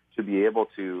 to be able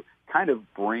to kind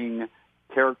of bring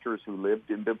characters who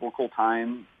lived in biblical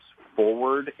times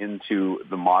forward into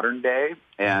the modern day,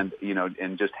 and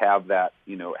just have that,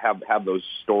 have those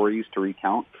stories to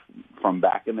recount from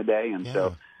back in the day. And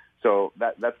so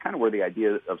that's kind of where the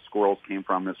idea of squirrels came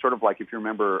from. It's sort of like, if you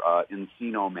remember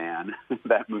Encino Man,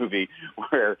 that movie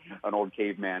where an old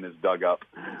caveman is dug up.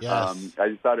 Yes.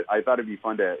 I thought it'd be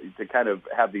fun to kind of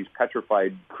have these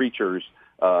petrified creatures,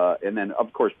 and then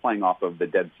of course playing off of the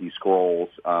Dead Sea Scrolls,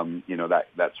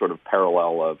 that sort of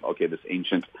parallel of, okay, this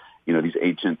ancient, these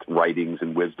ancient writings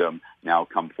and wisdom now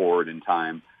come forward in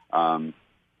time.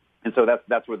 And so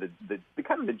that's where the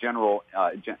kind of the general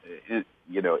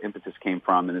impetus came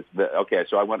from, and it's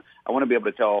so I want to be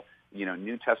able to tell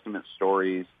New Testament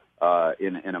stories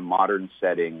in a modern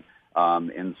setting,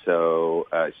 and so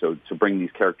to bring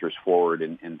these characters forward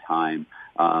in time.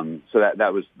 So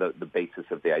that was the basis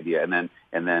of the idea, and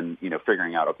then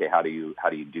figuring out, okay, how do you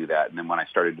do that? And then when I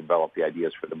started to develop the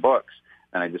ideas for the books,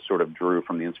 and I just sort of drew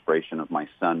from the inspiration of my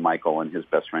son Michael and his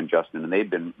best friend Justin, and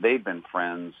they've been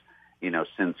friends,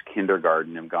 since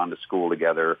kindergarten, have gone to school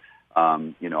together,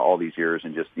 all these years,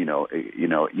 and just,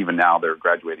 even now they're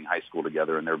graduating high school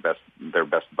together, and they're best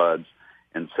buds.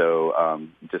 And so,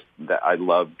 just that I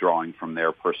love drawing from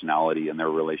their personality and their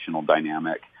relational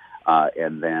dynamic,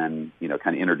 and then,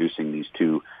 kind of introducing these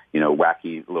two,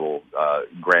 wacky little,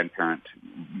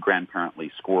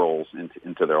 grandparently squirrels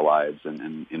into their lives,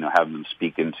 and having them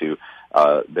speak into,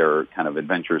 their kind of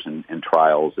adventures and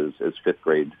trials as fifth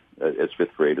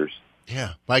graders.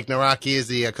 Yeah. Mike Nawrocki is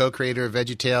the co-creator of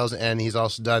VeggieTales, and he's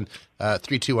also done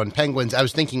 3-2-1 Penguins. I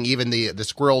was thinking even the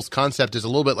squirrels concept is a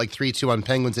little bit like 3-2-1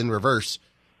 Penguins in reverse.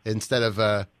 Instead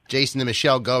of Jason and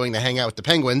Michelle going to hang out with the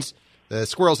Penguins, the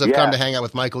squirrels have come to hang out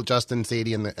with Michael, Justin,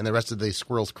 Sadie, and the rest of the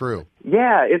squirrels crew.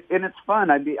 Yeah, it's fun.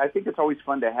 I think it's always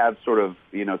fun to have sort of,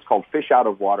 it's called fish out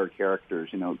of water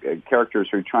characters, characters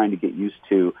who are trying to get used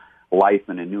to life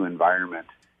in a new environment.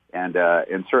 And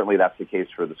certainly that's the case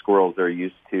for the squirrels. They're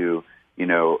used to,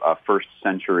 first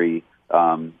century,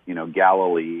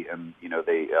 Galilee, and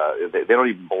they don't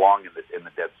even belong in the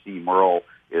Dead Sea. Merle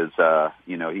is,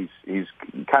 he's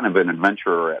kind of an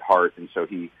adventurer at heart, and so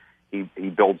he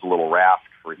builds a little raft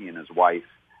for he and his wife,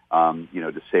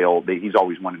 to sail. He's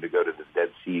always wanted to go to the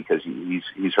Dead Sea because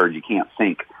he's heard you can't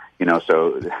sink,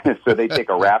 So they take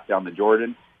a raft down the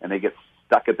Jordan, and they get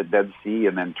stuck at the Dead Sea,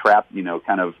 and then trapped,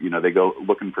 they go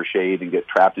looking for shade and get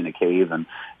trapped in a cave and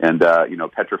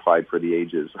petrified for the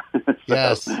ages.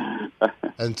 Yes.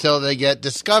 Until they get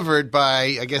discovered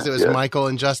by, I guess it was Michael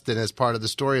and Justin as part of the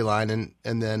storyline,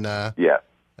 and then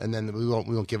and then we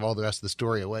won't give all the rest of the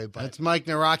story away. But it's Mike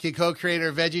Nawrocki, co-creator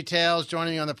of VeggieTales,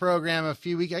 joining me on the program a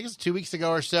few weeks, I guess 2 weeks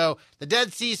ago or so. The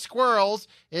Dead Sea Squirrels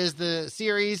is the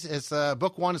series. It's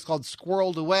book one is called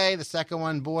Squirreled Away. The second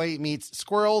one, Boy Meets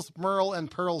Squirrels. Merle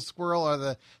and Pearl Squirrel are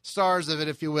the stars of it,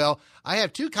 if you will. I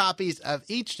have 2 copies of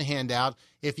each to hand out.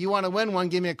 If you want to win one,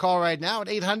 give me a call right now at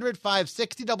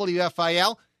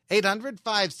 800-560-WFIL,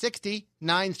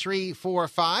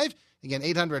 800-560-9345. Again,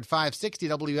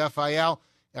 800-560-WFIL.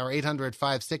 Or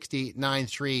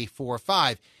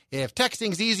 800-560-9345. If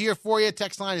texting's easier for you,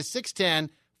 text line is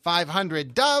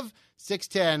 610-500-DOVE,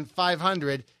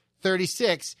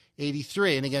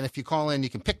 610-500-3683. And again, if you call in, you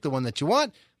can pick the one that you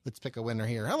want. Let's pick a winner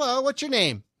here. Hello, what's your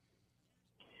name?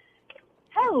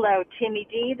 Hello, Timmy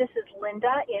D. This is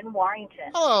Linda in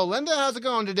Warrington. Hello, Linda. How's it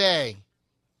going today?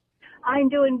 I'm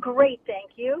doing great,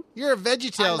 thank you. You're a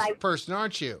VeggieTales person,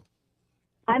 aren't you?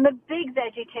 I'm a big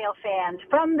VeggieTale fan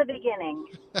from the beginning.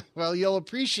 Well, you'll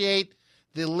appreciate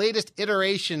the latest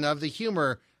iteration of the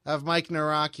humor of Mike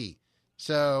Nawrocki.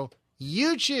 So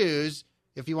you choose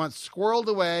if you want Squirreled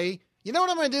Away. You know what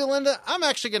I'm going to do, Linda? I'm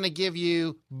actually going to give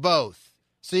you both.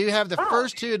 So you have the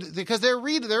first two, because they're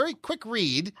a quick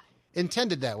read,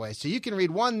 intended that way. So you can read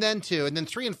 1, then 2, and then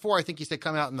 3 and 4, I think you said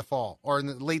come out in the fall or in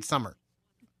the late summer.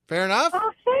 Fair enough?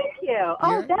 Oh, thank you.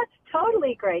 Oh, that's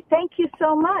totally great. Thank you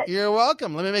so much. You're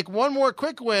welcome. Let me make one more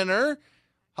quick winner.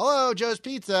 Hello, Joe's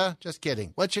Pizza. Just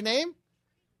kidding. What's your name?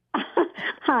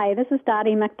 Hi, this is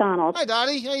Dottie McDonald. Hi,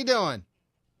 Dottie. How you doing?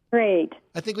 Great.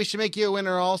 I think we should make you a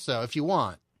winner also, if you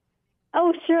want.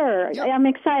 Oh, sure. Yep. I'm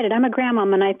excited. I'm a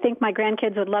grandmom, and I think my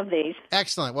grandkids would love these.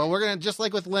 Excellent. Well, we're going to, just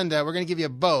like with Linda, we're going to give you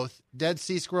both Dead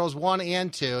Sea Squirrels 1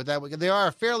 and 2. They are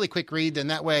a fairly quick read, and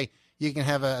that way you can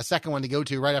have a second one to go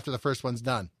to right after the first one's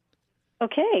done.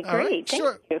 Okay, All right, great.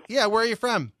 sure. Thank you. Yeah, where are you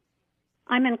from?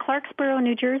 I'm in Clarksboro,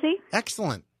 New Jersey.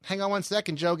 Excellent. Hang on one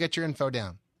second, Joe. Get your info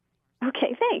down.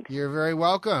 Okay, thanks. You're very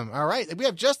welcome. All right. We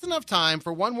have just enough time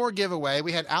for one more giveaway.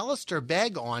 We had Alistair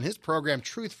Begg on. His program,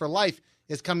 Truth for Life,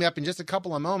 is coming up in just a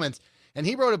couple of moments. And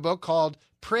he wrote a book called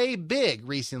Pray Big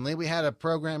recently. We had a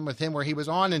program with him where he was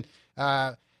on, and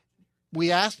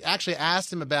we actually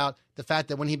asked him about the fact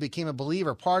that when he became a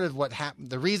believer, part of what happened,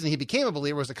 the reason he became a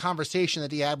believer was a conversation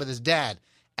that he had with his dad.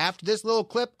 After this little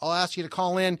clip, I'll ask you to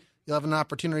call in. You'll have an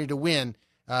opportunity to win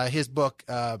his book,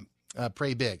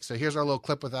 Pray Big. So here's our little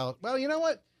clip without, well, you know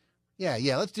what?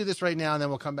 Yeah, let's do this right now, and then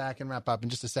we'll come back and wrap up in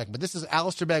just a second. But this is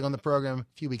Alistair Begg on the program a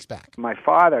few weeks back. My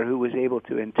father, who was able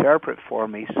to interpret for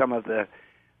me some of the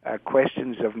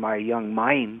questions of my young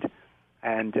mind,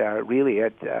 and really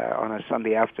on a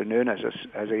Sunday afternoon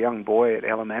as a young boy at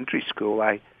elementary school,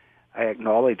 I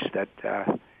acknowledged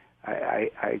that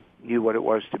I knew what it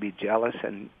was to be jealous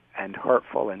and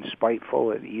hurtful and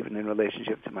spiteful, and even in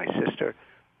relationship to my sister,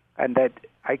 and that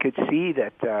I could see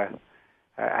that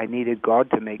I needed God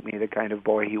to make me the kind of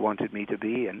boy He wanted me to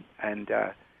be, and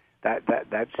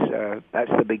that's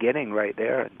the beginning right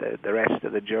there. The rest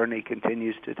of the journey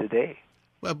continues to today.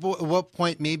 Well, at what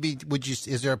point maybe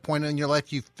is there a point in your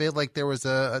life you feel like there was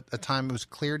a time it was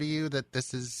clear to you that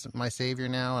this is my Savior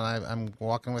now and I'm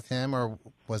walking with Him, or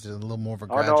was it a little more of a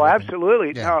gradual no,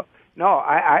 absolutely. Yeah. No,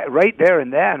 I right there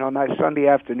and then on that Sunday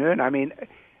afternoon, I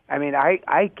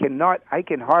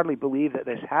can hardly believe that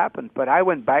this happened, but I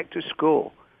went back to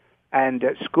school, and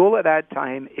at school at that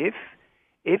time, if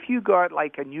you got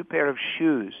like a new pair of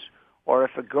shoes, or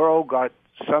if a girl got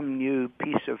some new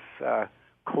piece of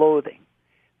clothing,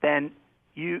 then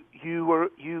you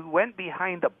went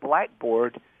behind the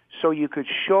blackboard so you could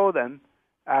show them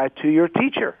to your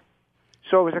teacher.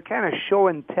 So it was a kind of show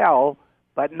and tell,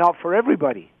 but not for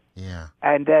everybody. Yeah.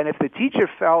 And then if the teacher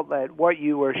felt that what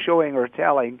you were showing or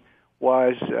telling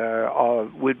was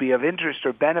would be of interest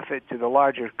or benefit to the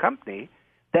larger company,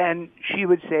 then she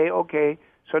would say, okay,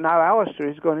 so now Alistair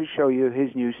is going to show you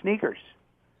his new sneakers.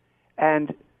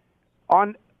 And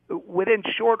within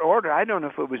short order, I don't know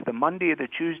if it was the Monday or the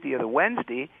Tuesday or the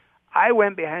Wednesday, I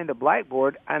went behind the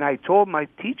blackboard and I told my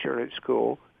teacher at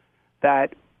school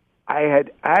that I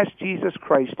had asked Jesus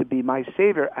Christ to be my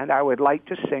Savior and I would like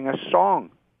to sing a song.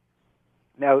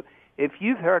 Now, if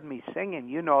you've heard me singing,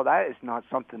 you know that is not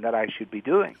something that I should be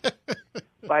doing.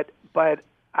 but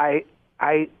I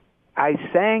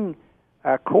sang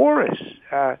a chorus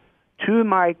to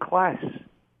my class,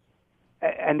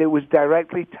 and it was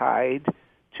directly tied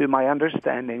to my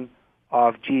understanding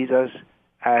of Jesus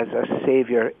as a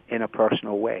Savior in a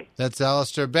personal way. That's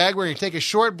Alistair Begg. We're going to take a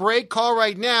short break. Call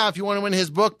right now if you want to win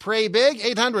his book, Pray Big,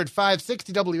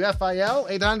 800-560-WFIL,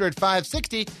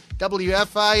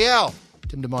 800-560-WFIL.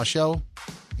 Tim DeMoss Show.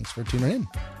 Thanks for tuning in.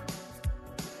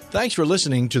 Thanks for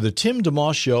listening to the Tim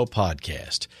DeMoss Show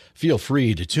podcast. Feel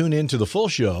free to tune in to the full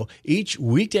show each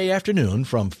weekday afternoon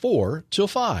from 4 till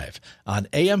 5 on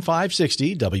AM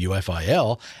 560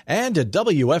 WFIL and at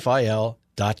WFIL.com.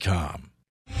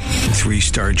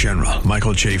 3-star General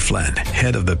Michael J. Flynn,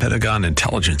 head of the Pentagon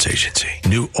Intelligence Agency,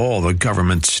 knew all the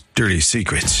government's dirty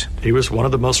secrets. He was one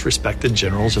of the most respected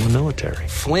generals in the military.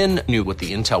 Flynn knew what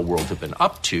the intel world had been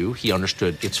up to. He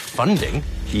understood its funding.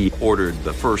 He ordered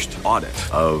the first audit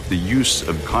of the use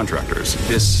of contractors.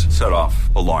 This set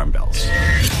off alarm bells.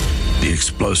 The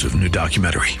explosive new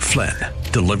documentary, Flynn,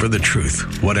 Deliver the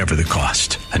Truth, Whatever the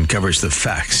Cost, uncovers the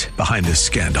facts behind this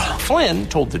scandal. Flynn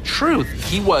told the truth.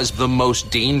 He was the most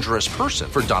dangerous person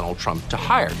for Donald Trump to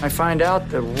hire. I find out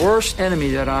the worst enemy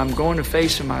that I'm going to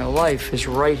face in my life is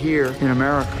right here in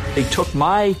America. They took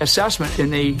my assessment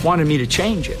and they wanted me to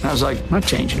change it. And I was like, I'm not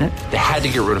changing it. They had to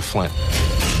get rid of Flynn.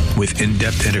 With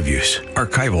in-depth interviews,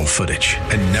 archival footage,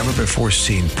 and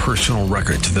never-before-seen personal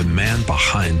records of the man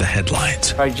behind the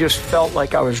headlines. I just felt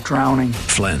like I was drowning.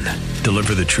 Flynn,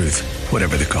 Deliver the Truth,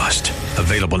 Whatever the Cost.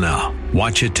 Available now.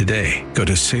 Watch it today. Go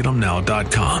to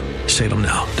salemnow.com.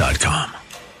 salemnow.com.